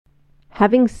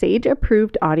Having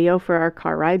Sage-approved audio for our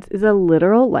car rides is a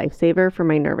literal lifesaver for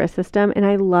my nervous system, and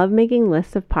I love making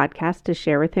lists of podcasts to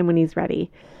share with him when he's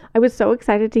ready. I was so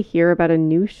excited to hear about a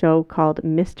new show called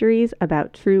Mysteries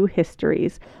About True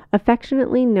Histories,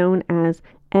 affectionately known as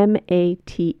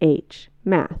MATH,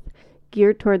 Math,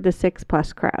 geared toward the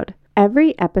 6+ crowd.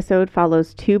 Every episode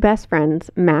follows two best friends,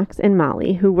 Max and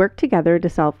Molly, who work together to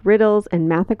solve riddles and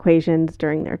math equations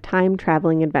during their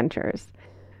time-traveling adventures.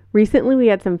 Recently, we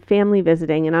had some family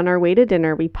visiting, and on our way to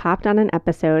dinner, we popped on an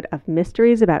episode of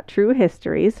Mysteries About True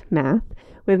Histories, Math,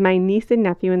 with my niece and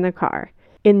nephew in the car.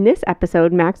 In this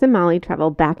episode, Max and Molly travel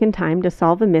back in time to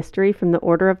solve a mystery from the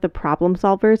order of the problem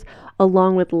solvers,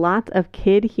 along with lots of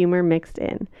kid humor mixed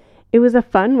in. It was a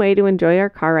fun way to enjoy our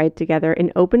car ride together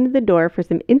and opened the door for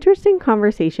some interesting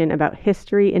conversation about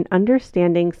history and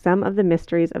understanding some of the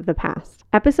mysteries of the past.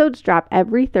 Episodes drop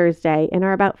every Thursday and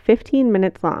are about 15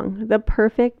 minutes long, the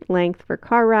perfect length for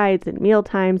car rides and meal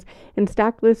times, and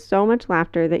stacked with so much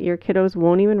laughter that your kiddos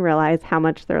won't even realize how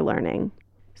much they're learning.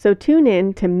 So tune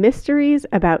in to Mysteries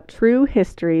About True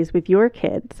Histories with your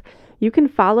kids. You can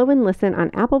follow and listen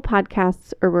on Apple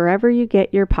Podcasts or wherever you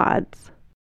get your pods.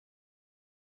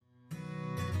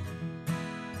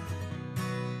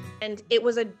 And it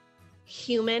was a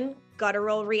human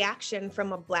guttural reaction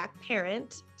from a Black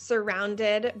parent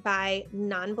surrounded by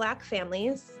non-Black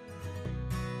families.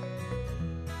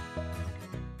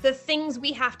 The things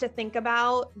we have to think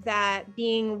about, that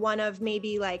being one of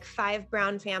maybe like 5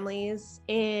 brown families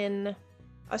in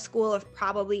a school of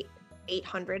probably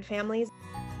 800 families.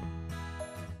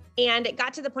 And it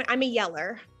got to the point, I'm a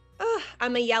yeller.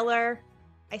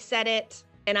 I said it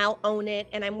and I'll own it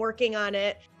and I'm working on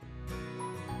it.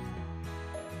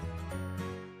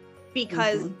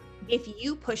 Because if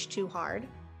you push too hard,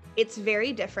 it's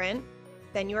very different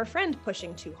than your friend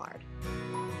pushing too hard.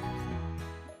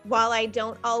 While I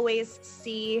don't always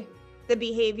see the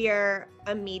behavior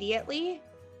immediately,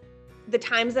 the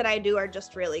times that I do are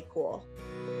just really cool.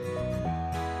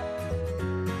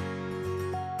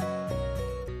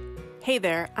 Hey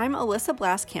there, I'm Alyssa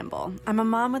Blass-Campbell. I'm a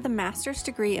mom with a master's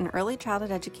degree in early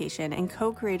childhood education and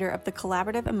co-creator of the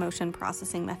Collaborative Emotion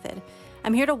Processing Method.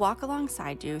 I'm here to walk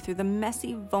alongside you through the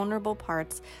messy, vulnerable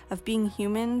parts of being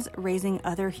humans raising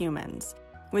other humans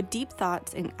with deep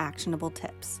thoughts and actionable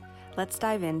tips. Let's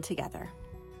dive in together.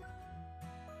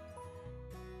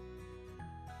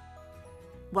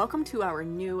 Welcome to our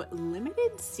new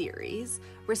limited series,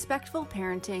 Respectful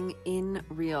Parenting in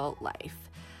Real Life.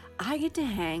 I get to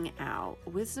hang out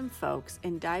with some folks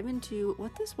and dive into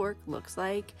what this work looks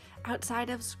like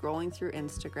outside of scrolling through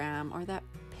Instagram or that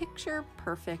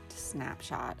picture-perfect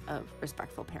snapshot of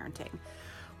respectful parenting.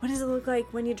 What does it look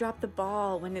like when you drop the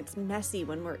ball, when it's messy,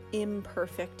 when we're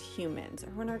imperfect humans, or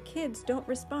when our kids don't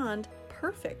respond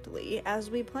perfectly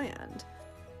as we planned?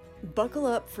 Buckle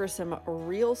up for some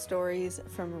real stories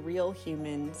from real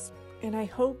humans, and I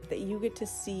hope that you get to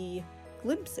see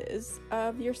glimpses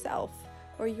of yourself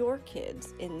or your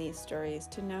kids in these stories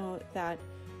to know that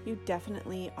you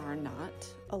definitely are not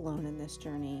alone in this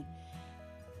journey.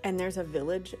 And there's a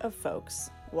village of folks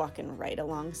walking right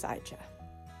alongside you.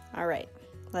 All right,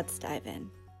 let's dive in.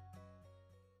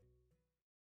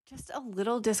 Just a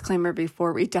little disclaimer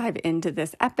before we dive into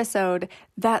this episode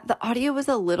that the audio was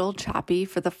a little choppy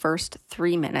for the first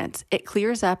 3 minutes. It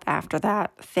clears up after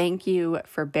that. Thank you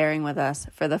for bearing with us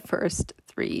for the first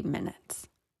 3 minutes.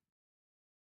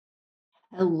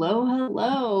 Hello.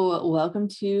 Welcome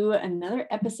to another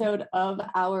episode of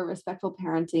our Respectful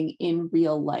Parenting in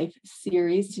Real Life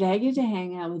series. Today I get to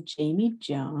hang out with Jamie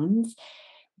Jones.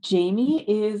 Jamie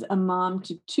is a mom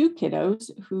to 2 kiddos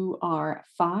who are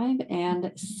 5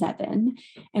 and 7.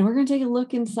 And we're going to take a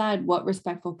look inside what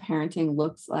respectful parenting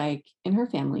looks like in her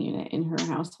family unit, in her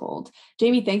household.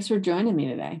 Jamie, thanks for joining me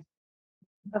today.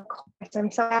 Of course, I'm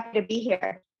so happy to be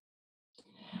here.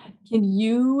 Can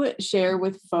you share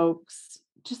with folks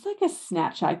just like a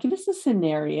snapshot? Give us a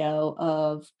scenario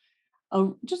of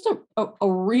a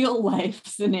real life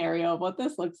scenario of what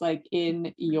this looks like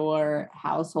in your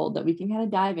household that we can kind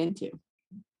of dive into.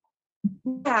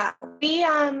 Yeah,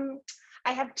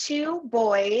 I have 2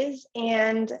 boys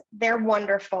and they're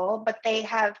wonderful, but they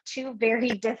have 2 very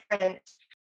different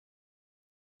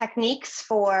techniques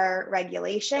for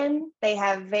regulation. They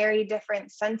have very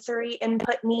different sensory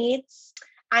input needs.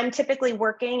 I'm typically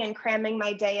working and cramming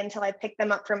my day until I pick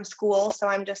them up from school. So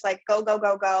I'm just like, go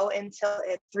until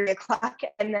it's 3:00.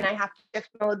 And then I have to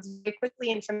shift modes very quickly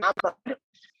into mom mode.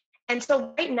 And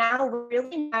so right now we're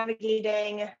really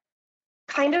navigating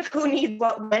kind of who needs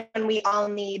what when we all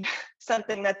need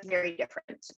something that's very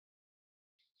different.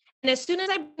 And as soon as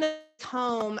I bring this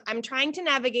home, I'm trying to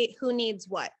navigate who needs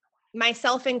what.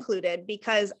 myself included,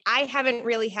 because I haven't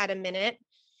really had a minute.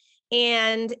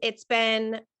 And it's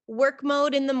been work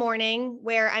mode in the morning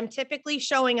where I'm typically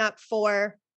showing up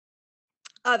for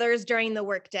others during the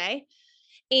workday.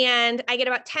 And I get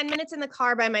about 10 minutes in the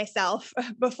car by myself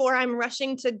before I'm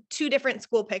rushing to 2 different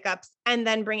school pickups and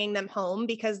then bringing them home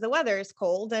because the weather is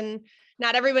cold and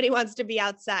not everybody wants to be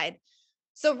outside.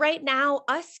 So right now,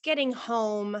 us getting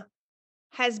home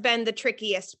has been the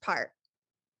trickiest part.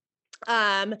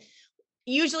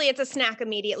 Usually it's a snack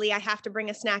immediately. I have to bring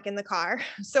a snack in the car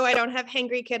so I don't have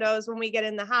hangry kiddos when we get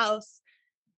in the house.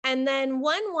 And then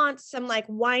one wants some like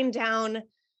wind down,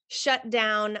 shut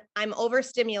down, I'm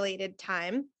overstimulated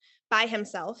time by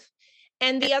himself.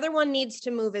 And the other one needs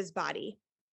to move his body.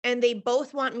 And they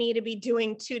both want me to be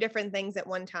doing 2 different things at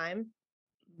one time.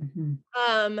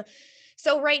 Mhm.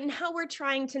 So right now we're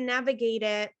trying to navigate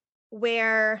it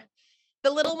where the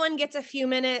little one gets a few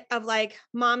minutes of like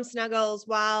mom snuggles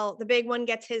while the big one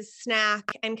gets his snack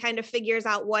and kind of figures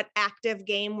out what active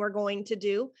game we're going to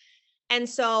do. And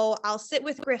so I'll sit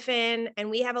with Griffin and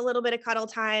we have a little bit of cuddle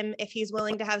time if he's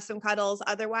willing to have some cuddles.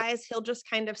 Otherwise, he'll just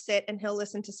kind of sit and he'll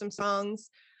listen to some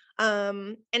songs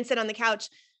and sit on the couch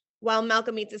while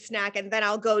Malcolm eats a snack. And then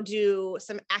I'll go do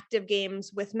some active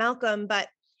games with Malcolm. But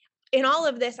in all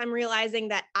of this, I'm realizing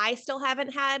that I still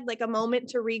haven't had like a moment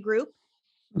to regroup.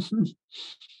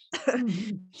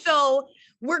 So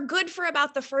we're good for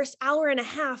about the first hour and a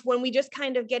half when we just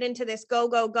kind of get into this go,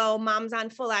 go, go, mom's on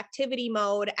full activity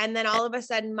mode. And then all of a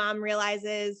sudden mom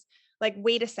realizes like,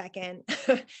 wait a second,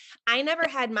 I never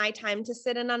had my time to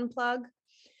sit and unplug.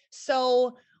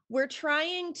 So we're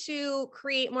trying to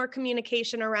create more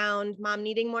communication around mom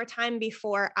needing more time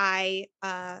before I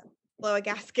blow a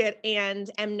gasket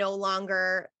and am no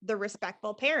longer the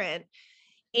respectful parent.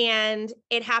 And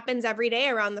it happens every day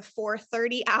around the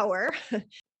 4:30 hour.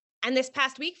 And this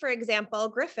past week, for example,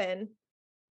 Griffin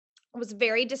was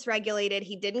very dysregulated.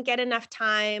 He didn't get enough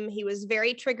time. He was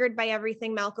very triggered by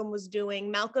everything Malcolm was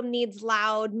doing. Malcolm needs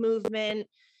loud movement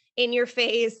in your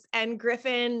face, and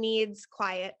Griffin needs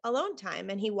quiet alone time,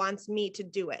 and he wants me to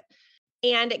do it.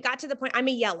 And it got to the point, I'm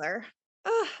a yeller.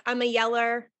 I'm a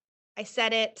yeller. I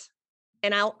said it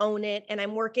and I'll own it and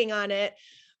I'm working on it.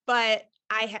 But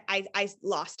I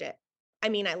lost it. I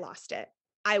mean, I lost it.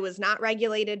 I was not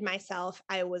regulated myself.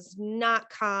 I was not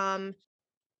calm.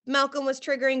 Malcolm was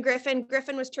triggering Griffin.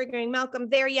 Griffin was triggering Malcolm.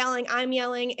 They're yelling. I'm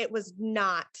yelling. It was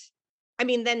not. I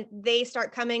mean, then they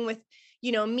start coming with,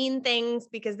 mean things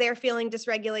because they're feeling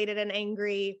dysregulated and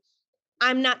angry.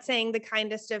 I'm not saying the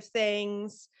kindest of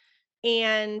things.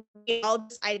 And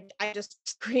I just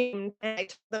screamed and I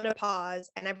told them to pause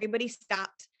and everybody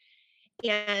stopped.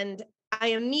 And I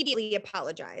immediately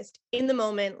apologized in the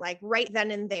moment, like right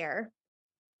then and there,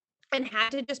 and had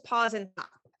to just pause and stop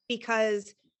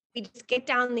because we just get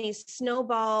down these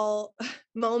snowball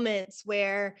moments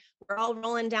where we're all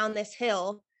rolling down this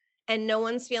hill and no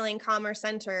one's feeling calm or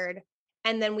centered.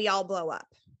 And then we all blow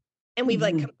up and we've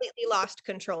like completely lost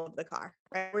control of the car,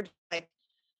 right? We're just like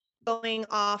going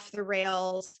off the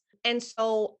rails. And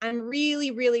so I'm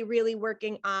really, really, really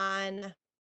working on,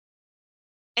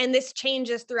 and this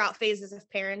changes throughout phases of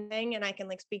parenting, and I can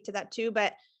like speak to that too.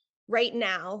 But right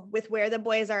now, with where the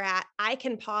boys are at, I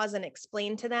can pause and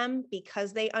explain to them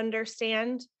because they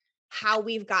understand how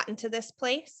we've gotten to this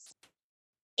place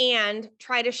and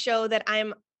try to show that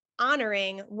I'm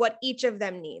honoring what each of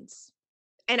them needs.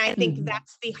 And I think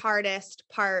that's the hardest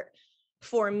part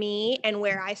for me, and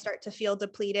where I start to feel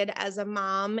depleted as a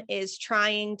mom is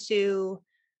trying to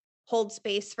hold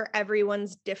space for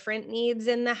everyone's different needs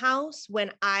in the house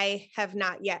when I have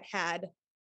not yet had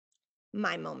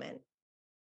my moment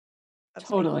of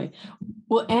Totally. space.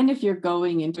 Well, and if you're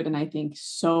going into it, and I think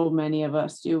so many of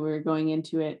us do, we're going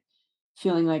into it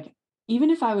feeling like, even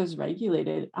if I was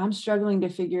regulated, I'm struggling to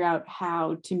figure out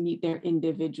how to meet their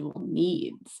individual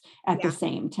needs at the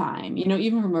same time,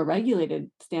 even from a regulated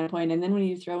standpoint. And then when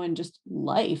you throw in just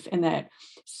life, and that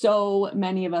so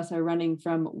many of us are running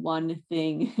from one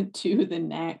thing to the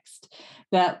next,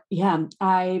 that,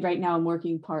 I right now I'm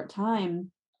working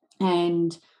part-time.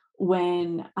 And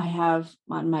when I have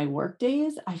on my work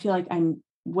days, I feel like I'm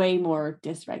way more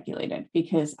dysregulated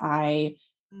because I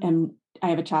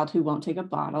have a child who won't take a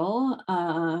bottle,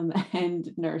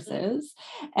 and nurses.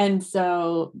 And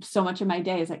so much of my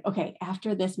day is like, okay,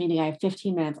 after this meeting, I have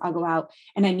 15 minutes, I'll go out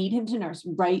and I need him to nurse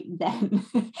right then.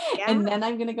 And then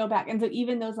I'm going to go back. And so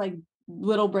even those like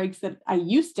little breaks that I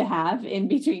used to have in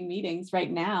between meetings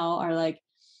right now are like,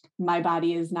 my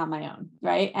body is not my own.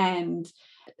 Right. And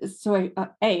so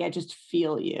I just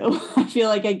feel you. I feel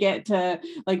like I get to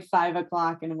like 5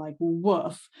 o'clock and I'm like,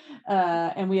 woof.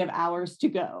 And we have hours to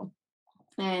go.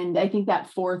 And I think that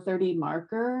 4:30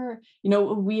 marker,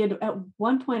 we had at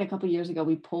one point a couple of years ago,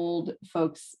 we pulled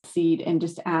folks' seed and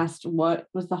just asked what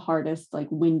was the hardest like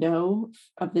window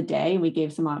of the day. And we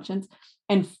gave some options,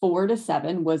 and 4 to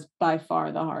 7 was by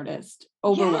far the hardest,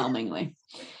 overwhelmingly.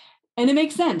 Yeah. And it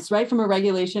makes sense, right? From a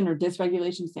regulation or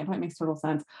dysregulation standpoint, it makes total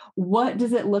sense. What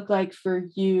does it look like for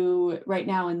you right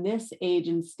now in this age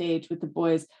and stage with the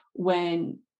boys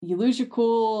when you lose your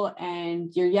cool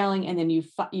and you're yelling, and then you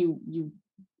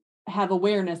have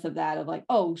awareness of that, of like,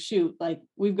 oh shoot, like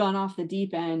we've gone off the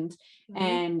deep end,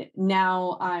 and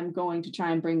now I'm going to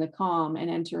try and bring the calm and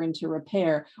enter into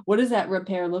repair. What does that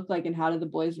repair look like, and how do the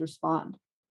boys respond?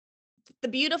 The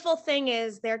beautiful thing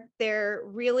is they're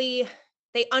really,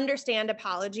 they understand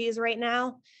apologies right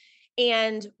now.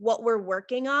 And what we're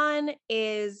working on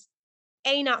is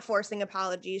not forcing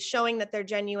apologies, showing that they're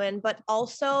genuine, but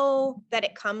also that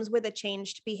it comes with a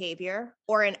changed behavior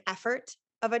or an effort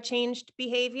of a changed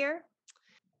behavior.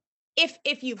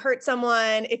 If you've hurt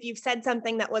someone, if you've said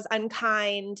something that was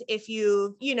unkind, if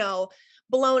you've,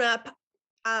 blown up,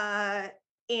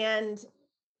 and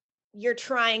you're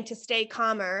trying to stay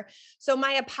calmer. So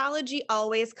my apology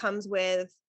always comes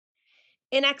with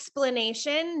an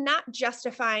explanation, not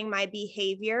justifying my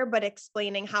behavior, but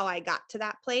explaining how I got to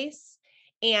that place.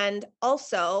 And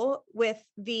also with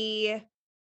the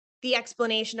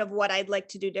explanation of what I'd like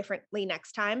to do differently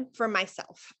next time for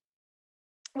myself,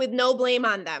 with no blame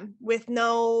on them, with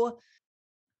no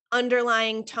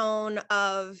underlying tone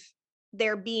of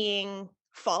there being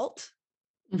fault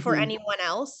for anyone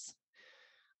else.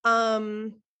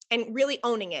 And really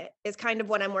owning it is kind of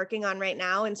what I'm working on right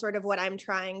now. And sort of what I'm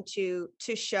trying to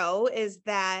show is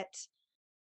that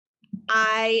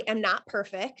I am not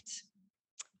perfect.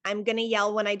 I'm going to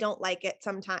yell when I don't like it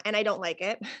sometimes, and I don't like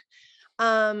it.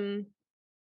 And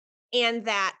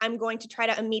that I'm going to try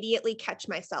to immediately catch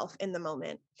myself in the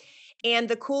moment. And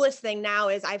the coolest thing now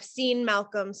is I've seen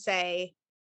Malcolm say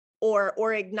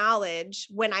or acknowledge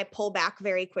when I pull back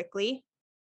very quickly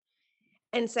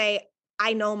and say,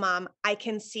 I know, Mom, I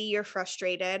can see you're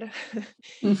frustrated.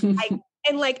 And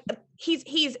like,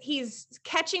 he's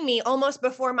catching me almost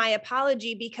before my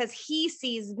apology because he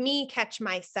sees me catch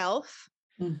myself.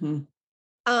 And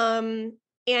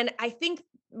I think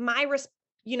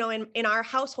in our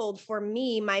household, for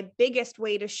me, my biggest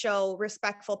way to show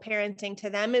respectful parenting to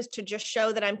them is to just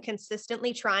show that I'm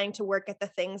consistently trying to work at the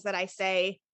things that I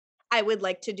say I would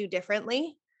like to do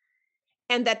differently,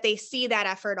 and that they see that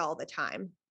effort all the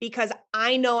time, because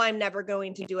I know I'm never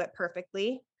going to do it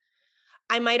perfectly.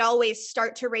 I might always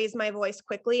start to raise my voice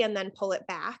quickly and then pull it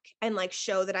back and like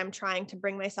show that I'm trying to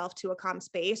bring myself to a calm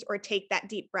space, or take that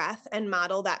deep breath and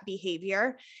model that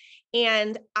behavior.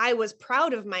 And I was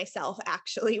proud of myself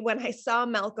actually when I saw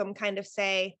Malcolm kind of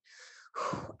say,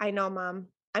 I know, Mom,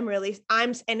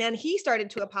 and then he started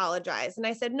to apologize. And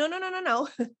I said, no.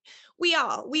 We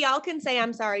all can say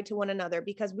I'm sorry to one another,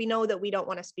 because we know that we don't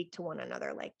want to speak to one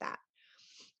another like that.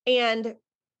 And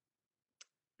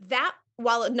that,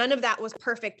 while none of that was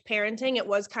perfect parenting, it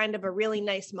was kind of a really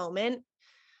nice moment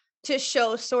to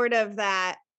show sort of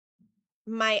that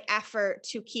my effort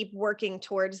to keep working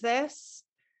towards this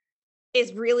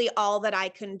is really all that I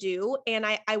can do. And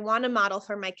I want to model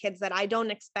for my kids that I don't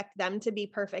expect them to be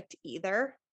perfect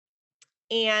either.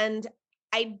 And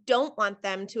I don't want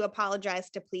them to apologize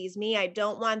to please me. I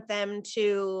don't want them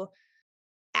to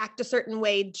act a certain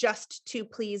way just to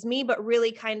please me, but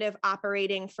really kind of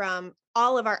operating from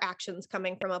all of our actions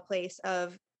coming from a place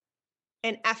of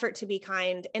an effort to be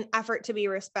kind, an effort to be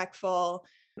respectful,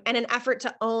 and an effort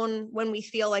to own when we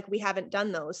feel like we haven't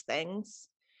done those things.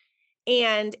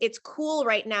 And it's cool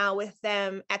right now with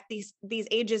them at these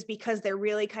ages, because they're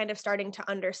really kind of starting to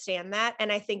understand that.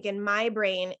 And I think in my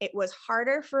brain, it was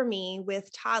harder for me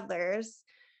with toddlers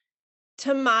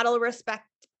to model respectful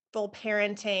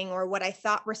parenting, or what I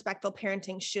thought respectful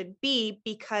parenting should be,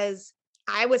 because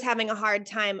I was having a hard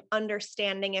time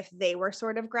understanding if they were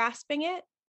sort of grasping it.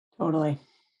 Totally.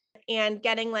 And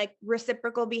getting like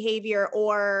reciprocal behavior,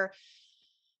 or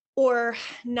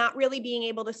not really being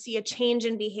able to see a change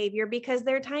in behavior because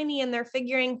they're tiny and they're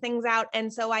figuring things out.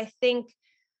 And so I think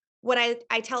what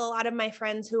I tell a lot of my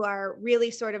friends who are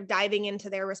really sort of diving into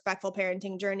their respectful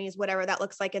parenting journeys, whatever that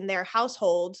looks like in their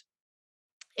household,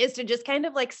 is to just kind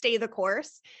of like stay the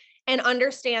course and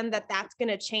understand that that's going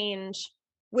to change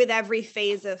with every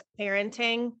phase of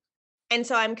parenting. And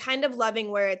so I'm kind of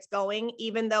loving where it's going,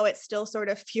 even though it still sort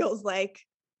of feels like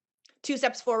 2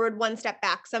 steps forward, 1 step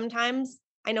back sometimes.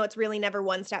 I know it's really never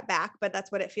 1 step back, but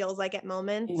that's what it feels like at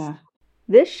moments. Yeah.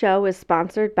 This show is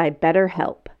sponsored by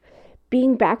BetterHelp.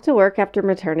 Being back to work after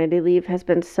maternity leave has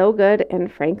been so good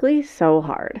and frankly so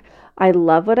hard. I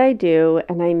love what I do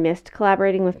and I missed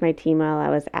collaborating with my team while I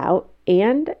was out,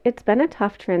 and it's been a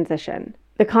tough transition.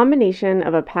 The combination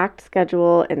of a packed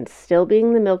schedule and still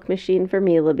being the milk machine for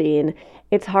Mila Bean,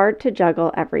 it's hard to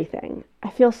juggle everything. I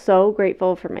feel so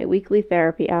grateful for my weekly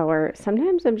therapy hour.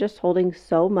 Sometimes I'm just holding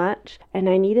so much and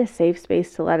I need a safe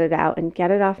space to let it out and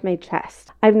get it off my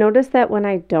chest. I've noticed that when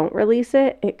I don't release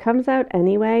it, it comes out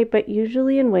anyway, but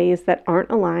usually in ways that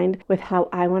aren't aligned with how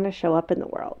I want to show up in the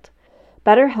world.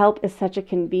 BetterHelp is such a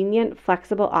convenient,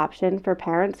 flexible option for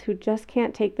parents who just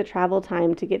can't take the travel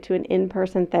time to get to an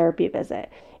in-person therapy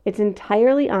visit. It's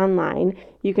entirely online.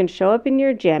 You can show up in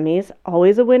your jammies,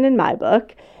 always a win in my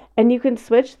book, and you can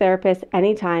switch therapists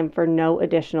anytime for no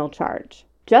additional charge.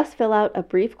 Just fill out a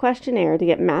brief questionnaire to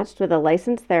get matched with a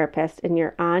licensed therapist, and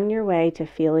you're on your way to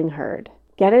feeling heard.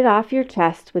 Get it off your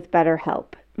chest with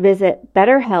BetterHelp. Visit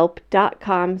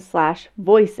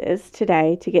betterhelp.com/voices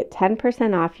today to get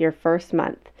 10% off your first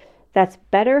month. That's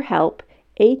BetterHelp,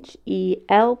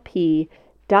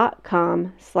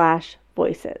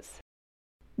 HELP.com/voices.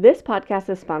 This podcast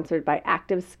is sponsored by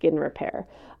Active Skin Repair,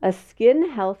 a skin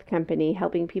health company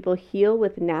helping people heal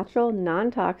with natural,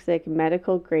 non-toxic,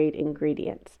 medical-grade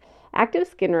ingredients. Active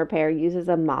Skin Repair uses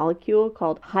a molecule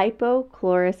called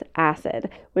hypochlorous acid,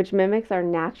 which mimics our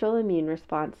natural immune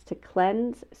response to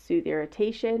cleanse, soothe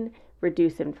irritation,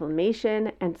 reduce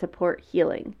inflammation, and support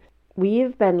healing.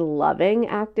 We've been loving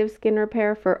Active Skin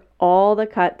Repair for all the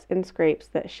cuts and scrapes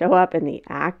that show up in the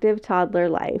active toddler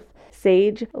life.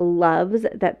 Sage loves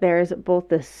that there's both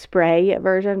the spray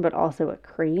version but also a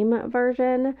cream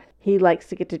version. He likes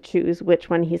to get to choose which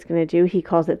one he's going to do. He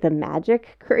calls it the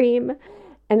magic cream.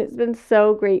 And it's been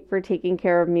so great for taking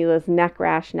care of Mila's neck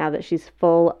rash now that she's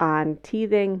full on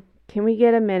teething. Can we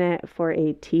get a minute for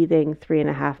a teething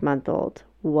 3.5-month-old?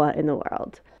 What in the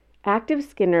world? Active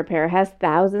Skin Repair has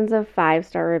thousands of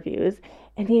 5-star reviews,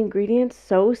 and the ingredients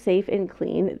so safe and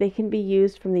clean they can be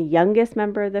used from the youngest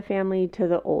member of the family to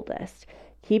the oldest,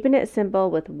 keeping it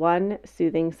simple with one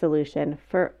soothing solution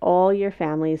for all your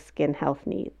family's skin health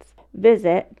needs.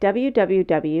 Visit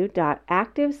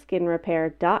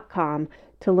www.activeskinrepair.com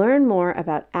to learn more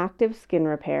about Active Skin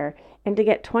Repair, and to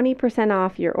get 20%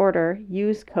 off your order,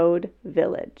 use code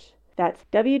VILLAGE. That's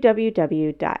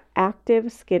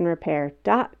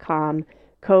www.activeskinrepair.com,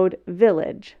 code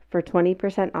VILLAGE for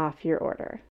 20% off your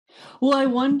order. Well, I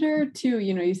wonder too,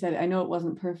 you said, I know it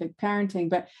wasn't perfect parenting,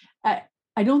 but I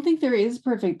don't think there is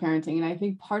perfect parenting. And I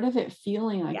think part of it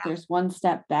feeling like there's one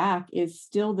step back is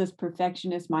still this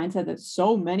perfectionist mindset that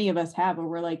so many of us have, where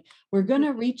we're like, we're going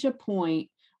to reach a point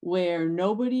where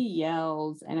nobody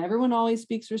yells and everyone always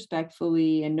speaks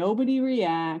respectfully and nobody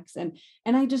reacts. And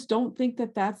I just don't think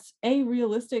that that's a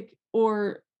realistic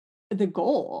or the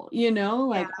goal,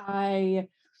 I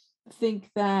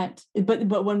think that,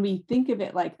 but when we think of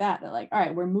it like that, they're like, all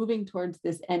right, we're moving towards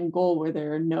this end goal where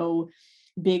there are no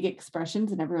big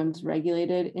expressions and everyone's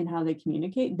regulated in how they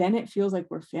communicate, then it feels like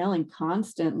we're failing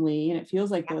constantly. And it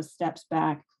feels like those steps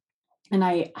back. And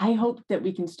I hope that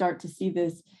we can start to see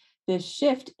this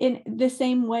shift in the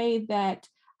same way that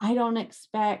I don't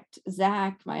expect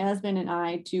Zach, my husband, and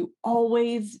I to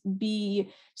always be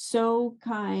so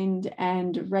kind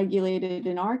and regulated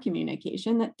in our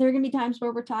communication, that there are going to be times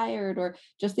where we're tired, or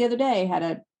just the other day had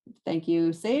a, thank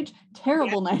you, Sage,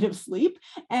 terrible night of sleep.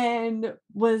 And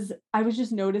I was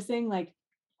just noticing like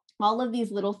all of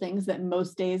these little things that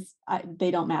most days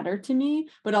they don't matter to me,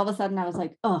 but all of a sudden I was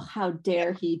like, oh, how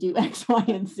dare he do X, Y,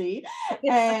 and Z.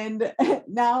 And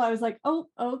now I was like, oh,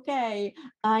 okay,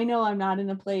 I know I'm not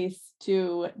in a place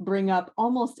to bring up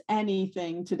almost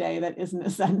anything today that isn't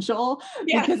essential,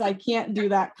 because I can't do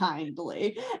that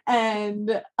kindly.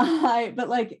 And but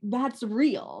like, that's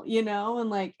real, and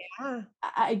like,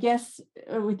 I guess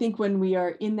we think when we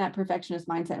are in that perfectionist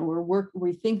mindset and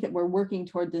we think that we're working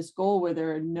toward this goal where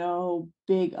there are no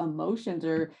big emotions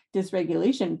or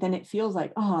dysregulation, then it feels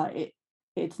like,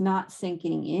 it's not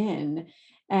sinking in.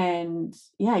 And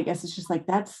I guess it's just like,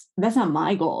 that's not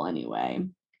my goal anyway.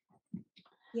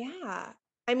 Yeah.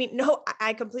 I mean, no,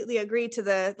 I completely agree to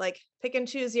the like pick and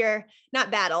choose your, not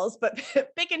battles, but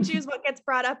pick and choose what gets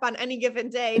brought up on any given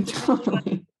day.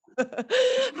 Totally.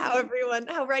 How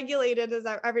regulated is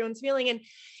everyone's feeling.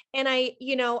 And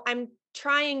I'm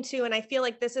trying to, and I feel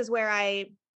like this is where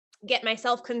I get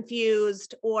myself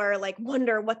confused or like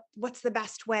wonder what's the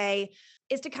best way,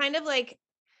 is to kind of like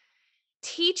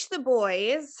teach the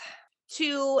boys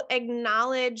to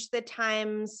acknowledge the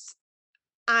times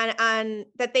on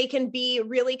that they can be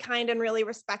really kind and really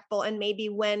respectful, and maybe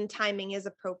when timing is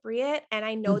appropriate. And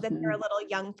I know that they're a little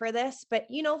young for this, but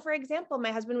for example,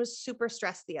 my husband was super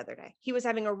stressed the other day. He was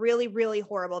having a really, really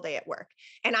horrible day at work,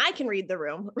 and I can read the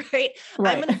room, right?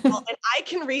 I'm an adult and I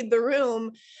can read the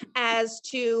room as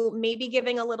to maybe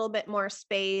giving a little bit more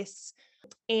space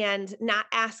and not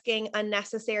asking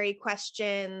unnecessary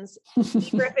questions,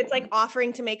 either if it's like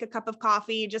offering to make a cup of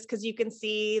coffee just because you can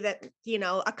see that,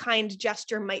 a kind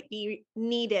gesture might be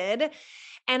needed.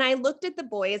 And I looked at the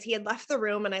boys, he had left the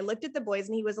room, and I looked at the boys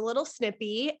and he was a little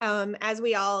snippy, as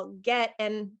we all get.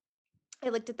 And I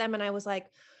looked at them and I was like,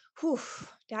 whew,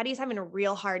 Daddy's having a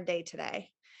real hard day today.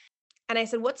 And I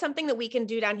said, what's something that we can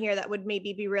do down here that would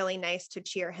maybe be really nice to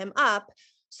cheer him up,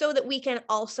 so that we can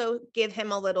also give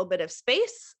him a little bit of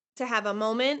space to have a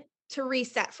moment to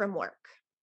reset from work.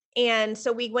 And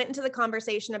so we went into the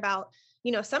conversation about,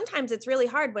 sometimes it's really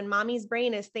hard when mommy's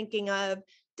brain is thinking of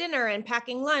dinner and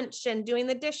packing lunch and doing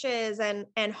the dishes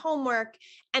and homework.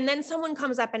 And then someone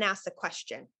comes up and asks a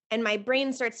question, and my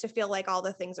brain starts to feel like all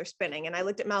the things are spinning. And I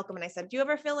looked at Malcolm and I said, do you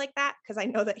ever feel like that? Because I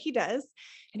know that he does.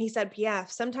 And he said, yeah,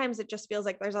 sometimes it just feels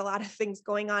like there's a lot of things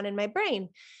going on in my brain.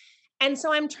 And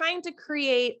so I'm trying to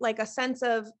create like a sense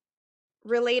of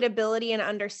relatability and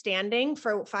understanding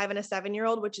for 5 and a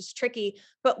 7-year-old, which is tricky,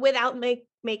 but without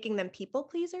making them people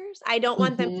pleasers. I don't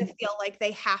want them to feel like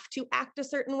they have to act a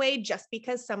certain way just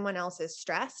because someone else is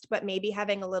stressed, but maybe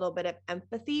having a little bit of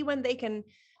empathy when they can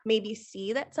maybe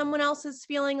see that someone else is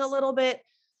feeling a little bit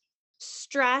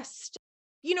stressed,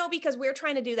 because we're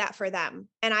trying to do that for them.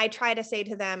 And I try to say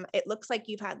to them, it looks like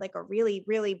you've had like a really,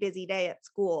 really busy day at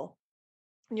school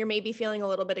and you're maybe feeling a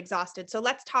little bit exhausted. So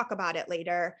let's talk about it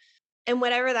later. And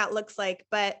whatever that looks like,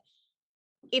 but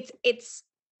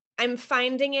I'm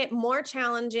finding it more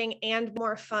challenging and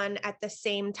more fun at the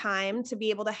same time to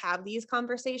be able to have these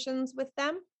conversations with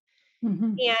them.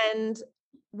 And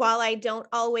while I don't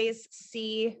always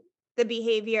see the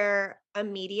behavior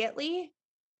immediately,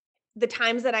 the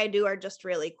times that I do are just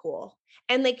really cool.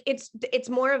 And like, it's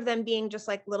more of them being just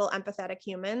like little empathetic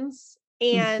humans.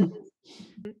 And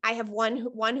I have one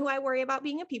who I worry about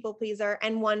being a people pleaser,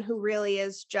 and one who really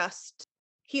is just,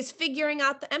 he's figuring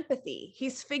out the empathy.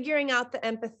 He's figuring out the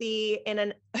empathy in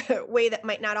a way that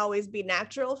might not always be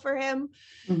natural for him.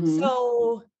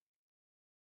 So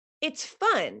it's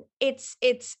fun. It's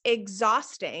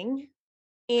exhausting,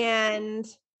 and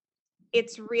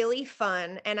it's really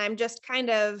fun. And I'm just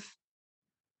kind of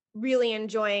really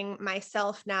enjoying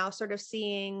myself now, sort of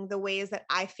seeing the ways that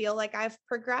I feel like I've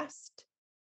progressed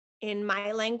in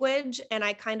my language. And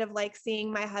I kind of like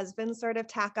seeing my husband sort of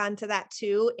tack onto that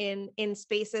too, in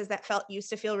spaces that used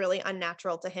to feel really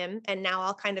unnatural to him. And now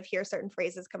I'll kind of hear certain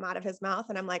phrases come out of his mouth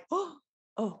and I'm like, oh,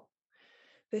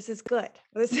 this is good.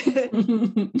 This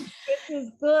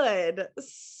is good.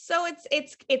 So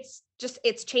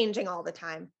it's changing all the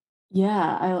time.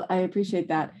 Yeah, I appreciate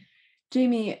that.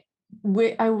 Jamie,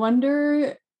 I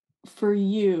wonder, for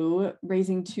you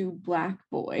raising 2 Black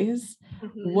boys,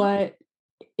 what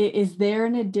is there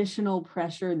an additional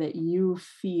pressure that you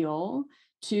feel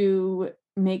to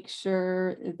make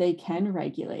sure they can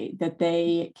regulate, that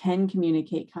they can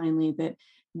communicate kindly, that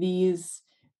these,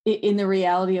 in the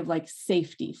reality of like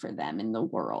safety for them in the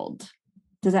world?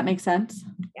 Does that make sense?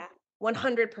 Yeah,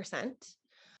 100%.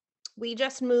 We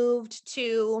just moved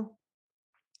to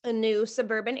a new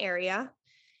suburban area,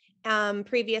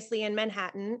 previously in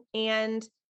Manhattan. And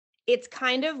it's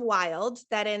kind of wild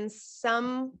that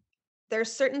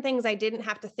there's certain things I didn't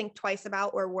have to think twice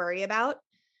about or worry about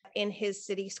in his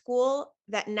city school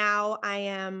that now I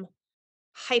am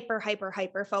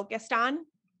hyper focused on.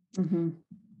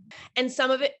 And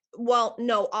some of it, well,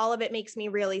 no, all of it makes me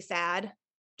really sad,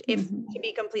 if to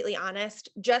be completely honest.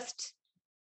 Just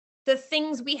the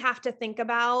things we have to think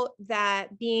about,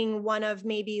 that being one of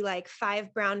maybe like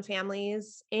 5 brown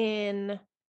families in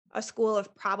a school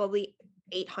of probably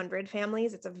 800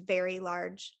 families. It's a very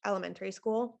large elementary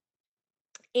school.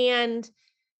 And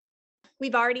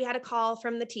we've already had a call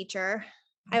from the teacher.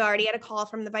 I've already had a call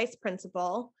from the vice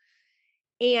principal.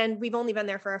 And we've only been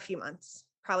there for a few months,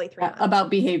 probably 3 months. About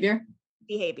behavior.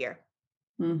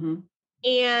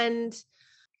 And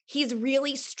he's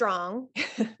really strong.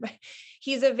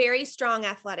 He's a very strong,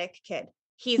 athletic kid.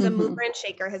 He's a mover and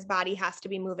shaker. His body has to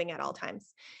be moving at all times.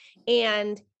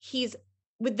 And he's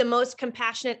with the most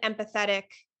compassionate, empathetic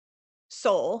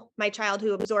soul, my child,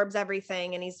 who absorbs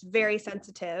everything. And he's very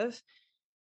sensitive.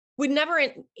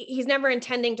 He's never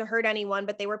intending to hurt anyone,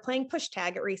 but they were playing push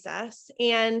tag at recess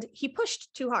and he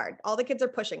pushed too hard. All the kids are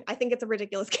pushing. I think it's a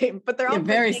ridiculous game, but they're all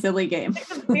very silly game.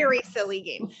 It's a very silly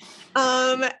game.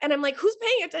 And I'm like, who's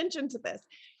paying attention to this?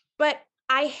 But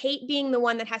I hate being the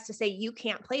one that has to say, you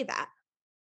can't play that.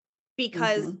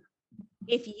 Because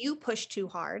if you push too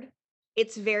hard,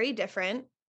 it's very different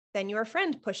than your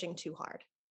friend pushing too hard.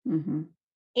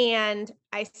 And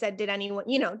I said,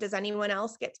 does anyone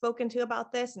else get spoken to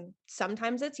about this? And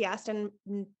sometimes it's yes. And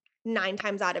 9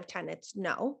 times out of 10, it's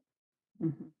no.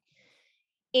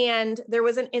 And there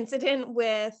was an incident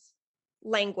with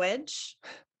language,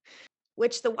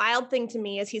 which the wild thing to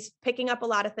me is he's picking up a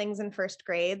lot of things in first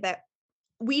grade that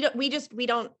we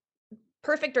don't,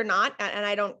 perfect or not.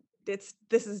 And this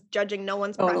is judging no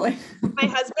one's totally. My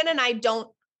husband and I don't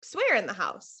swear in the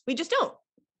house. We just don't.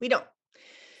 We don't.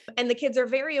 And the kids are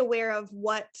very aware of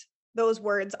what those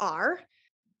words are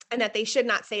and that they should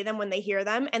not say them when they hear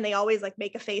them. And they always like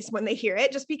make a face when they hear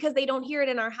it, just because they don't hear it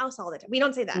in our house all the time. We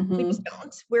don't say that. We just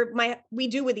don't. We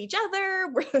do with each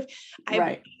other.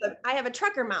 I have a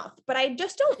trucker mouth, but I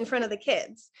just don't in front of the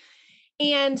kids.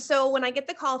 And so when I get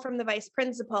the call from the vice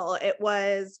principal, it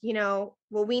was,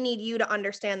 well, we need you to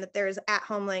understand that there's at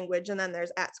home language and then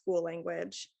there's at school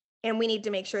language. And we need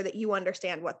to make sure that you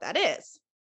understand what that is.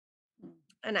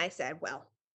 And I said, well,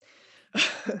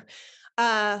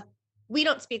 we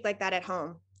don't speak like that at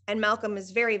home. And Malcolm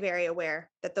is very, very aware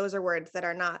that those are words that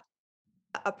are not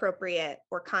appropriate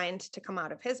or kind to come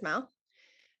out of his mouth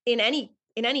in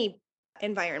any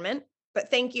environment. But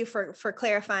thank you for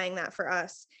clarifying that for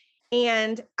us.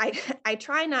 And I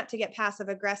try not to get passive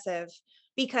aggressive,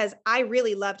 because I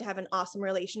really love to have an awesome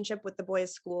relationship with the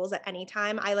boys' schools at any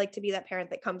time. I like to be that parent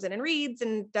that comes in and reads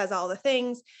and does all the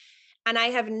things. And I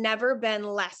have never been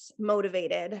less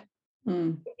motivated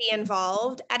to be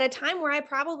involved at a time where I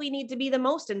probably need to be the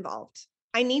most involved.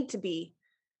 I need to be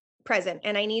present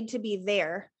and I need to be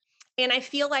there. And I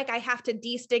feel like I have to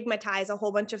destigmatize a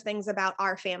whole bunch of things about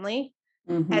our family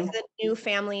as the new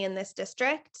family in this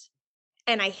district.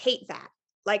 And I hate that.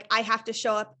 Like, I have to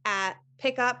show up at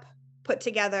pickup, put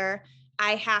together.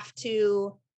 I have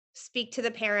to speak to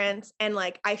the parents. And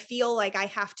like, I feel like I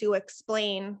have to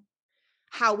explain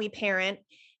how we parent.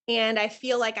 And I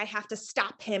feel like I have to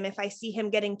stop him if I see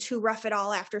him getting too rough at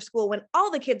all after school, when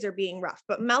all the kids are being rough,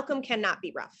 but Malcolm cannot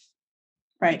be rough.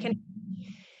 Right.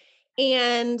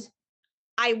 And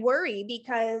I worry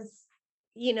because,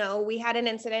 we had an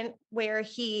incident where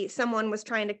someone was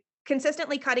trying to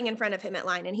consistently cutting in front of him at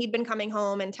line, and he'd been coming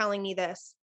home and telling me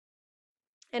this.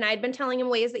 And I'd been telling him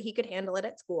ways that he could handle it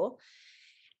at school.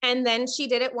 And then she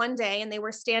did it one day, and they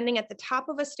were standing at the top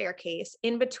of a staircase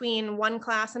in between one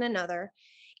class and another.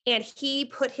 And he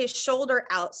put his shoulder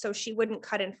out so she wouldn't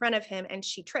cut in front of him, and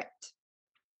she tripped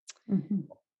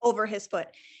over his foot.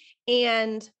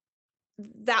 And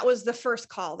that was the first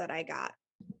call that I got,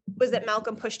 was that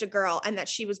Malcolm pushed a girl and that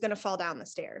she was going to fall down the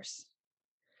stairs.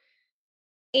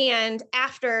 And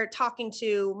after talking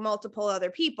to multiple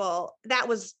other people, that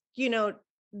was,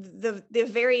 the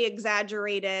very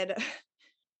exaggerated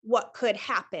what could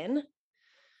happen.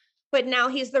 But now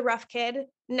he's the rough kid.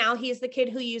 Now he's the kid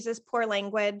who uses poor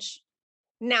language.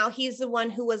 Now he's the one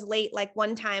who was late like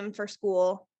one time for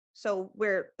school. So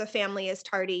where the family is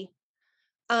tardy.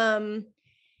 And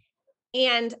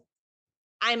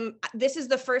this is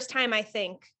the first time, I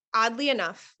think, oddly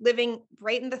enough, living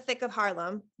right in the thick of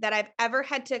Harlem, that I've ever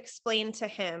had to explain to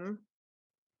him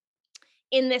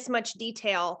in this much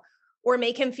detail or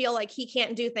make him feel like he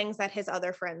can't do things that his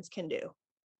other friends can do.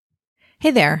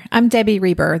 Hey there, I'm Debbie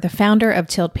Reber, the founder of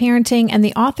Tilt Parenting and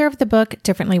the author of the book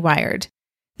Differently Wired.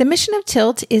 The mission of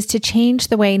Tilt is to change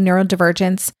the way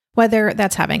neurodivergence, whether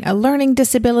that's having a learning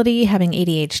disability, having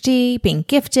ADHD, being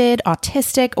gifted,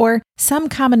 autistic, or some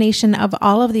combination of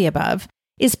all of the above,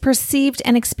 is perceived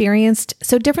and experienced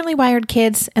so differently wired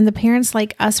kids and the parents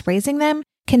like us raising them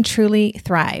can truly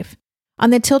thrive. On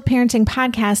the Tilt Parenting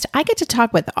podcast, I get to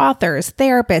talk with authors,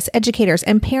 therapists, educators,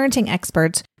 and parenting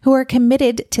experts who are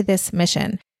committed to this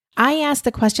mission. I ask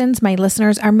the questions my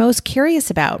listeners are most curious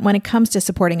about when it comes to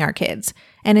supporting our kids.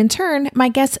 And in turn, my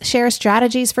guests share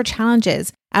strategies for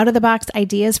challenges, out-of-the-box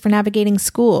ideas for navigating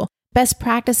school, best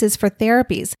practices for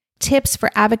therapies, tips for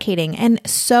advocating, and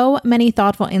so many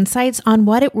thoughtful insights on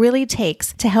what it really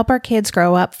takes to help our kids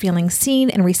grow up feeling seen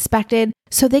and respected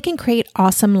so they can create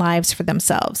awesome lives for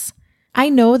themselves. I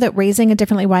know that raising a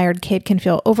differently wired kid can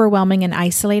feel overwhelming and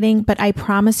isolating, but I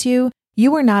promise you,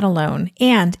 you are not alone,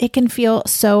 and it can feel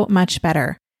so much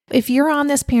better. If you're on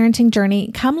this parenting journey,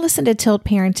 come listen to Tilt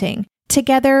Parenting.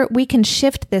 Together, we can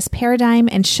shift this paradigm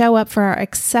and show up for our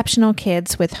exceptional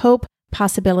kids with hope,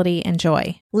 possibility, and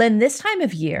joy. Lynn, this time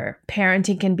of year,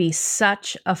 parenting can be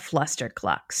such a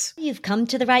flusterclux. You've come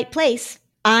to the right place.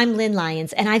 I'm Lynn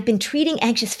Lyons, and I've been treating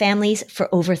anxious families for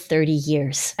over 30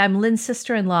 years. I'm Lynn's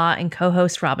sister-in-law and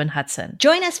co-host Robin Hudson.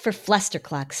 Join us for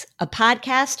Flusterclux, a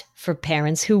podcast for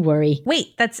parents who worry.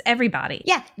 Wait, that's everybody.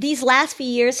 Yeah, these last few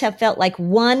years have felt like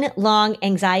one long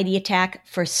anxiety attack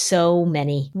for so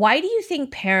many. Why do you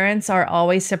think parents are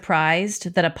always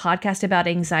surprised that a podcast about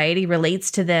anxiety relates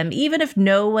to them, even if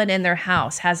no one in their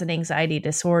house has an anxiety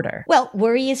disorder? Well,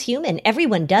 worry is human.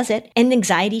 Everyone does it, and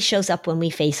anxiety shows up when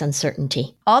we face uncertainty.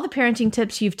 All the parenting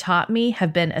tips you've taught me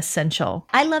have been essential.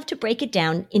 I love to break it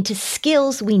down into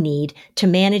skills we need to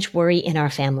manage worry in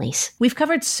our families. We've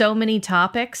covered so many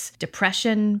topics: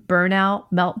 depression, burnout,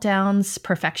 meltdowns,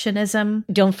 perfectionism.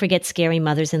 Don't forget scary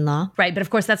mothers-in-law. Right, but of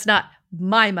course that's not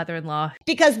my mother-in-law.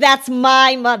 Because that's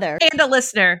my mother. And a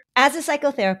listener. As a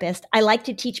psychotherapist, I like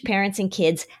to teach parents and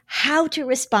kids how to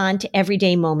respond to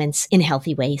everyday moments in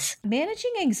healthy ways.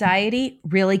 Managing anxiety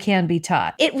really can be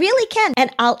taught. It really can,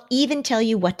 and I'll even tell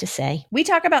you what to say. We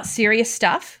talk about serious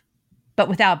stuff, but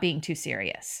without being too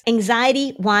serious.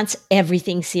 Anxiety wants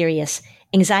everything serious.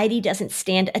 Anxiety doesn't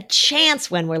stand a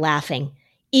chance when we're laughing,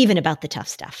 even about the tough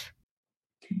stuff.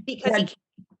 Because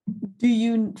do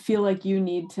you feel like you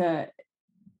need to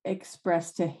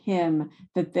express to him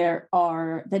that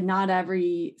that not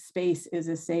every space is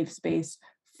a safe space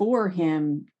for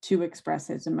him to express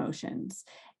his emotions,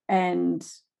 and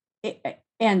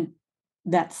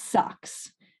that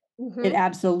sucks. Mhm. It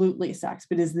absolutely sucks.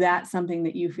 But is that something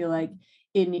that you feel like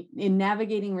in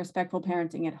navigating respectful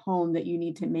parenting at home, that you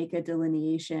need to make a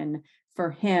delineation for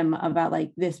him about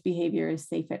like, this behavior is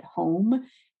safe at home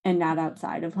and not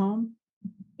outside of home?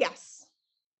 Yes.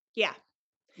 Yeah.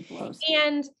 It blows.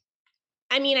 And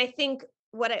I mean, I think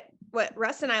what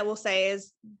Russ and I will say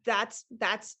is that's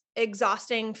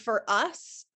exhausting for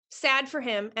us, sad for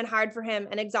him and hard for him,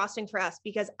 and exhausting for us,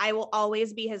 because I will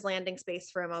always be his landing space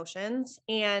for emotions.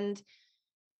 And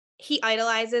he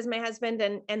idolizes my husband,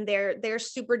 and they're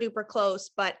super duper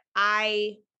close, but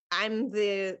I'm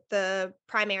the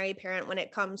primary parent when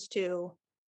it comes to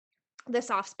the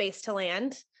soft space to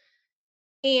land.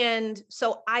 And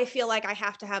so I feel like I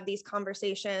have to have these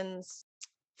conversations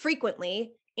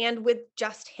frequently and with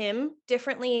just him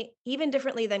even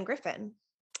differently than Griffin.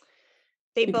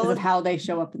 Because of how they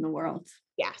show up in the world.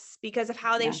 Yes, because of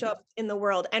how they show up in the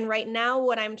world. And right now,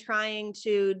 what I'm trying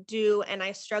to do, and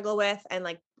I struggle with, and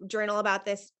like journal about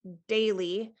this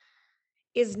daily,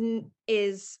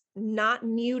 is not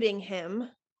muting him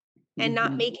and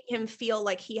not making him feel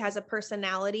like he has a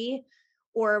personality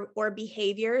or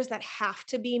behaviors that have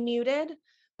to be muted,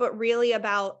 but really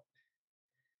about,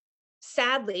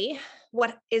 sadly,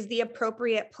 what is the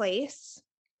appropriate place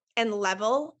and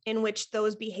level in which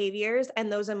those behaviors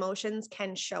and those emotions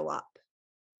can show up.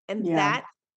 And that,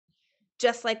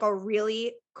 just like a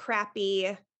really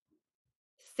crappy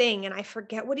thing. And I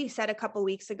forget what he said a couple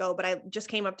weeks ago, but I just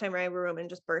came up to my room and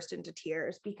just burst into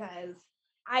tears because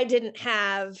I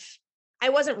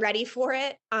wasn't ready for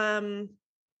it.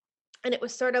 And it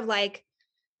was sort of like,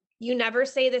 you never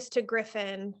say this to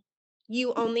Griffin.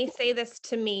 You only say this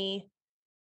to me.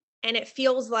 And it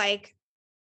feels like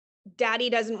Daddy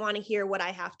doesn't want to hear what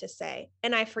I have to say.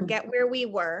 And I forget where we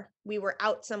were. We were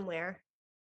out somewhere.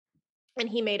 And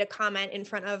he made a comment in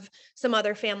front of some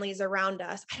other families around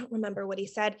us. I don't remember what he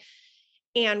said.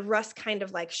 And Russ kind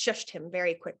of like shushed him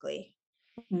very quickly.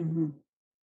 Mm-hmm.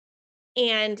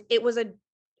 And it was a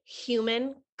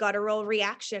human guttural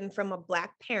reaction from a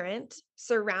Black parent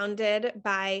surrounded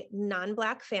by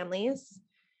non-Black families.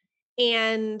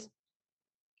 And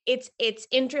it's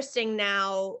interesting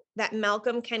now that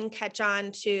Malcolm can catch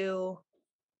on to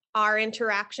our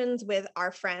interactions with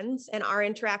our friends and our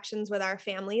interactions with our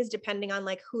families, depending on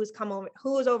like who's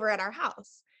over at our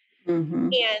house,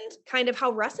 and kind of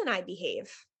how Russ and I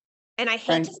behave. And I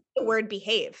hate to say the word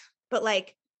behave, but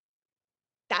like,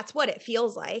 that's what it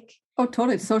feels like. Oh,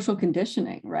 totally. It's social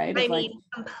conditioning, right? I It's mean,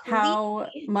 like, how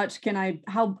much can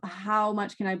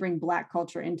I bring Black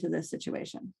culture into this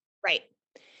situation? Right.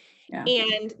 Yeah.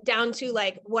 And down to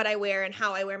like what I wear and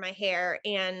how I wear my hair.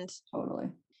 And totally.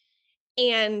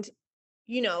 And,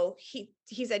 you know, he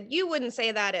said, you wouldn't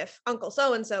say that if Uncle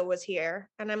so-and-so was here.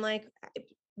 And I'm like,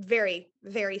 very,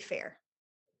 very fair.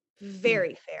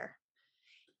 Very fair.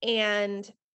 And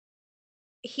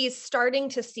he's starting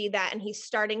to see that, and he's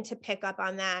starting to pick up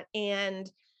on that. And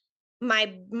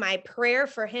my prayer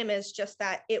for him is just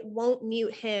that it won't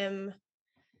mute him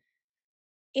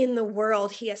in the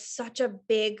world. He has such a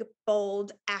big,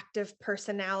 bold, active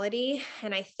personality.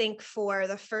 And I think for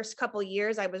the first couple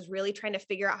years, I was really trying to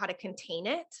figure out how to contain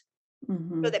it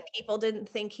so that people didn't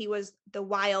think he was the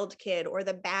wild kid or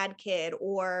the bad kid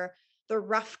or the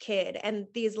rough kid and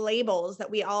these labels that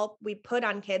we put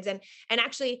on kids. And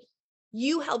actually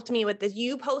you helped me with this.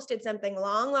 You posted something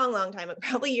long time,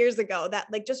 probably years ago, that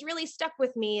like just really stuck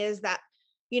with me, is that,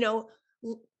 you know,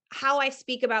 how I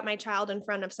speak about my child in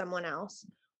front of someone else,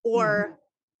 or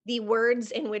the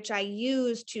words in which I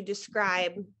use to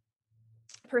describe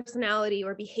personality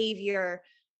or behavior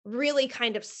really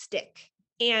kind of stick.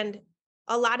 And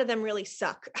a lot of them really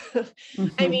suck.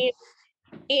 I mean,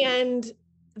 and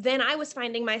then I was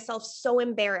finding myself so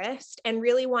embarrassed and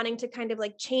really wanting to kind of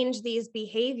like change these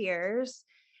behaviors.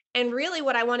 And really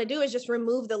what I want to do is just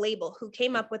remove the label. Who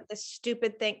came up with this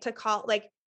stupid thing to call, like,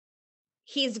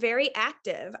 he's very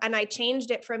active, and I changed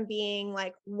it from being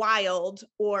like wild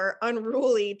or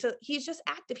unruly to he's just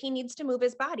active. He needs to move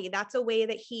his body. That's a way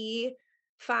that he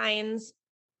finds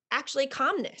actually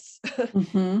calmness.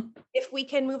 If we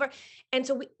can move our, and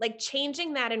so we like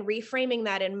changing that and reframing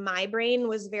that in my brain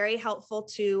was very helpful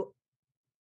to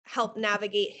help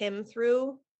navigate him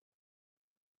through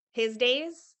his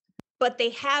days, but they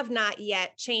have not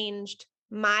yet changed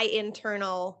my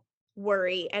internal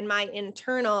worry and my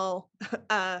internal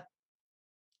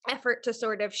effort to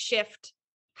sort of shift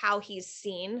how he's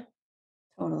seen.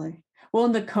 Totally. Well,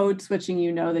 and the code switching,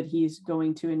 you know, that he's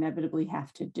going to inevitably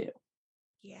have to do.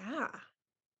 Yeah.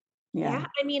 Yeah.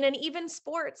 I mean, and even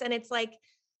sports, and it's like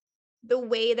the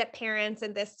way that parents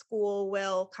in this school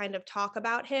will kind of talk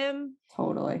about him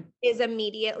Totally is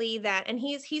immediately that, and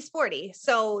he's 40.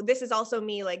 So this is also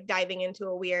me like diving into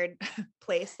a weird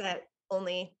place that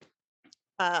only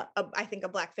I think a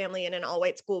Black family in an all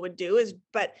white school would do is,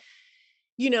 but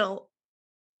you know,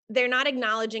 they're not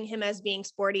acknowledging him as being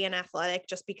sporty and athletic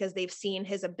just because they've seen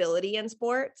his ability in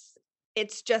sports.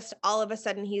 It's just all of a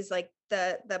sudden he's like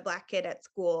the Black kid at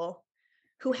school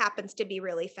who happens to be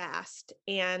really fast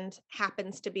and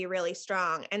happens to be really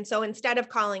strong. And so instead of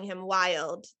calling him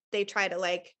wild, they try to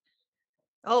like,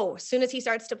 oh, as soon as he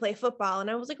starts to play football. And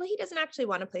I was like, well, he doesn't actually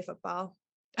want to play football.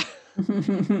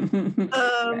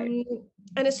 Right.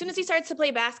 And as soon as he starts to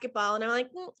play basketball, and I'm like,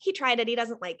 he tried it, he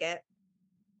doesn't like it.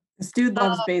 This dude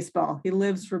loves baseball. He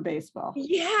lives for baseball.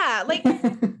 Yeah, like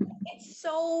it's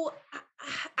so,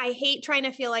 I hate trying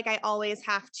to feel like I always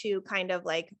have to kind of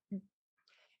like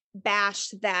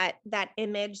bash that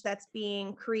image that's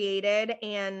being created.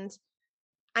 And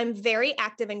I'm very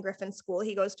active in Griffin's school.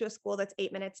 He goes to a school that's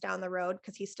 8 minutes down the road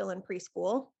because he's still in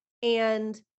preschool.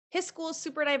 And his school is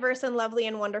super diverse and lovely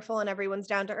and wonderful, and everyone's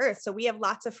down to earth. So we have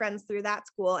lots of friends through that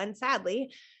school. And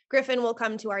sadly, Griffin will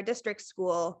come to our district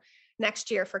school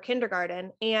next year for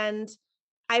kindergarten. And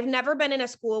I've never been in a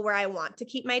school where I want to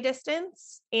keep my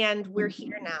distance, and we're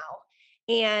here now.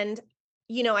 And,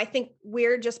 you know, I think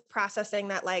we're just processing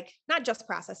that, like, not just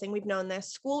processing, we've known this,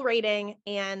 school rating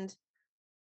and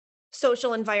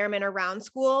social environment around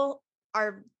school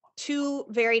are two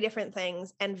very different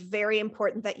things, and very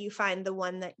important that you find the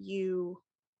one that you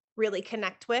really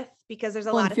connect with, because there's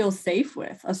a lot of feel safe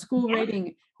with a school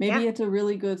rating. Maybe it's a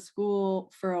really good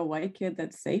school for a white kid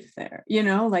that's safe there, you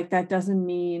know, like that doesn't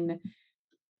mean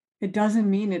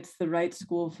it's the right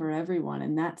school for everyone.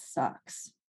 And that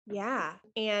sucks. Yeah.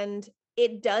 And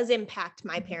it does impact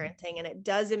my parenting, and it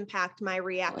does impact my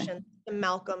reaction to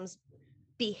Malcolm's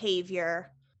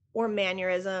behavior or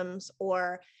mannerisms,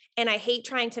 and I hate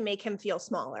trying to make him feel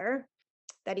smaller,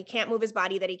 that he can't move his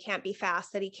body, that he can't be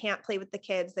fast, that he can't play with the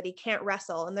kids, that he can't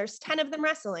wrestle. And there's 10 of them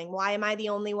wrestling. Why am I the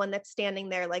only one that's standing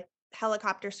there like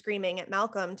helicopter screaming at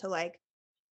Malcolm to like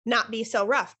not be so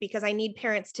rough? Because I need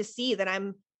parents to see that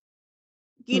I'm,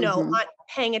 you know, not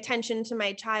paying attention to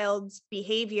my child's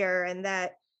behavior, and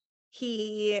that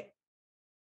he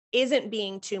isn't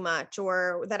being too much,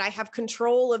 or that I have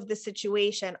control of the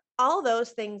situation. All those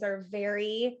things are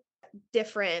very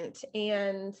different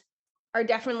and are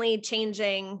definitely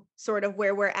changing sort of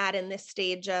where we're at in this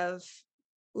stage of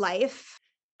life,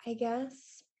 I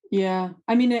guess. Yeah.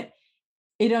 I mean, it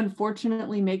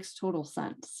unfortunately makes total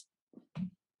sense.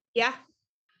 Yeah.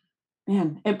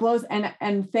 Man, it blows.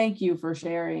 And thank you for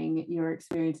sharing your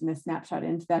experience in a snapshot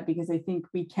into that, because I think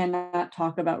we cannot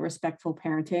talk about respectful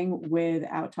parenting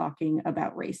without talking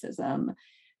about racism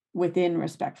within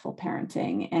respectful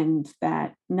parenting, and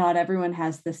that not everyone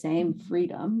has the same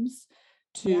freedoms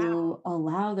to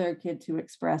allow their kid to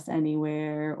express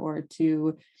anywhere, or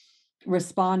to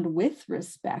respond with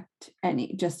respect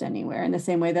anywhere, in the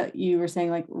same way that you were saying,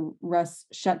 like Russ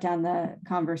shut down the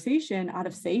conversation out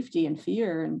of safety and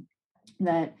fear, and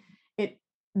that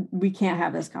we can't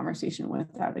have this conversation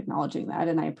without acknowledging that.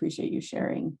 And I appreciate you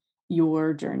sharing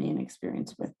your journey and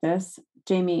experience with this.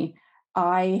 Jamie,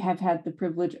 I have had the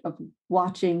privilege of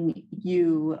watching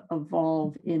you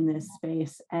evolve in this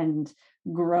space and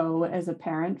grow as a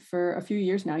parent for a few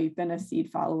years now. You've been a seed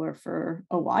follower for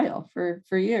a while, for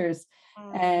years.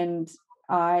 And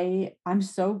I'm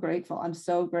so grateful. I'm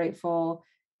so grateful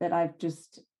that I've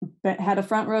just had a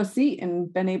front row seat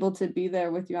and been able to be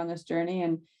there with you on this journey.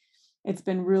 And it's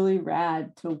been really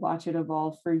rad to watch it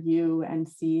evolve for you and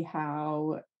see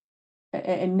how,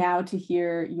 and now to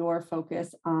hear your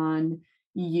focus on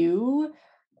you.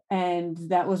 And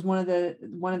that was one of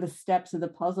the steps of the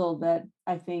puzzle that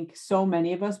I think so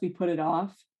many of us, we put it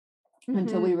off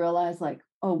until we realize, like,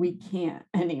 oh, we can't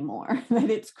anymore, that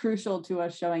it's crucial to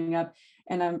us showing up.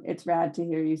 And it's rad to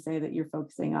hear you say that you're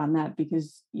focusing on that,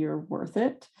 because you're worth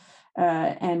it.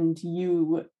 And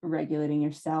you regulating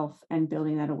yourself and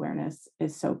building that awareness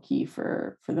is so key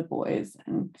for the boys.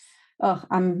 And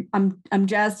I'm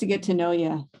jazzed to get to know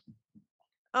you.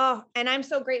 Oh, and I'm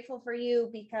so grateful for you,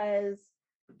 because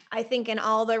I think in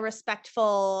all the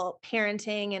respectful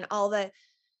parenting and all the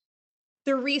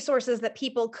resources that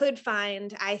people could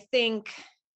find, I think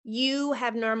you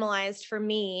have normalized for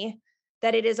me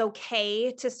that it is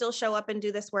okay to still show up and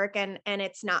do this work, and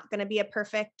it's not going to be a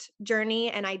perfect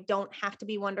journey, and I don't have to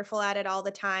be wonderful at it all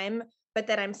the time, but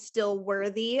that I'm still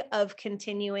worthy of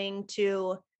continuing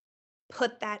to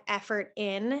put that effort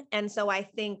in. And so I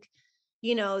think,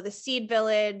 the Seed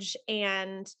Village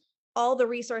and all the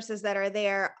resources that are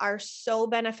there are so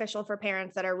beneficial for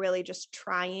parents that are really just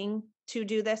trying to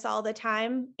do this all the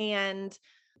time. And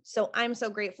so I'm so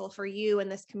grateful for you and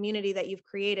this community that you've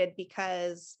created,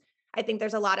 because I think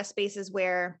there's a lot of spaces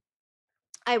where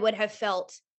I would have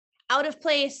felt out of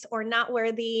place or not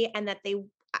worthy, and that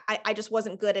I just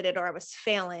wasn't good at it, or I was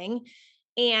failing.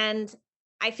 And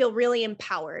I feel really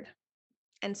empowered.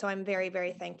 And so I'm very,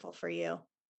 very thankful for you.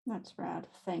 That's rad.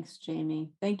 Thanks, Jamie.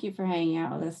 Thank you for hanging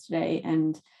out with us today.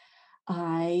 And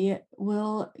I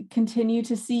will continue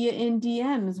to see you in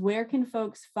DMs. Where can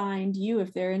folks find you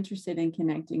if they're interested in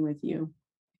connecting with you?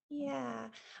 Yeah.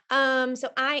 So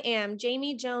I am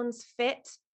Jamie Jones Fit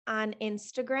on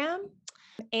Instagram,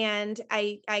 and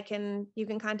you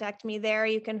can contact me there.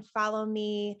 You can follow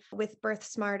me with Birth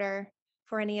Smarter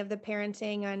for any of the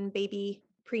parenting and baby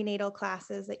prenatal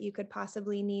classes that you could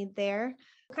possibly need there.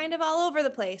 Kind of all over the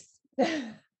place.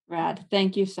 Rad.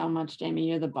 Thank you so much, Jamie.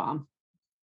 You're the bomb.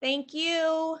 Thank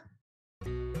you.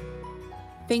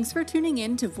 Thanks for tuning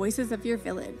in to Voices of Your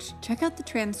Village. Check out the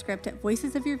transcript at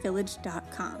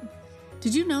voicesofyourvillage.com.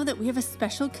 Did you know that we have a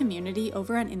special community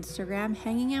over on Instagram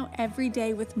hanging out every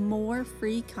day with more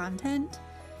free content?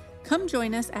 Come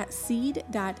join us at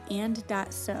seed.and.so,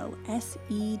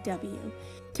 S-E-W.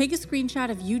 Take a screenshot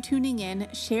of you tuning in,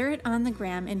 share it on the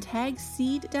gram, and tag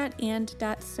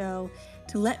seed.and.so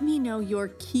to let me know your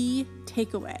key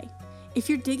takeaway. If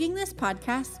you're digging this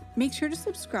podcast, make sure to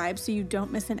subscribe so you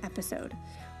don't miss an episode.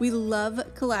 We love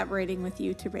collaborating with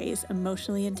you to raise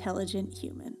emotionally intelligent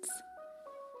humans.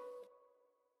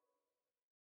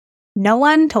 No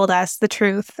one told us the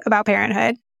truth about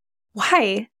parenthood.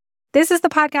 Why? This is the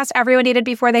podcast everyone needed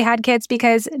before they had kids,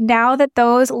 because now that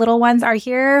those little ones are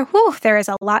here, there is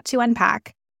a lot to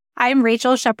unpack. I'm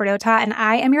Rachel Shepherdota, and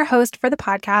I am your host for the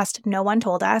podcast No One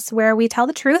Told Us, where we tell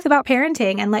the truth about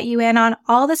parenting and let you in on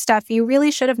all the stuff you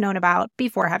really should have known about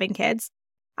before having kids.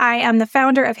 I am the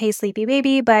founder of Hey Sleepy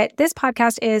Baby, but this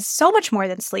podcast is so much more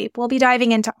than sleep. We'll be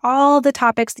diving into all the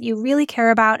topics that you really care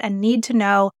about and need to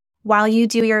know while you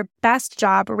do your best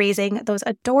job raising those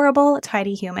adorable,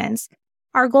 tiny humans.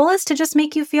 Our goal is to just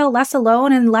make you feel less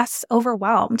alone and less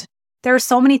overwhelmed. There are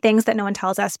so many things that no one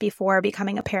tells us before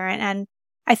becoming a parent, and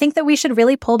I think that we should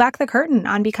really pull back the curtain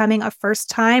on becoming a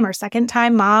first-time or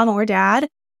second-time mom or dad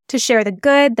to share the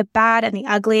good, the bad, and the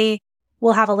ugly.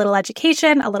 We'll have a little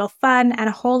education, a little fun, and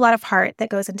a whole lot of heart that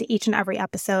goes into each and every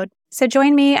episode. So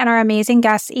join me and our amazing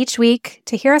guests each week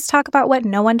to hear us talk about what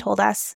no one told us.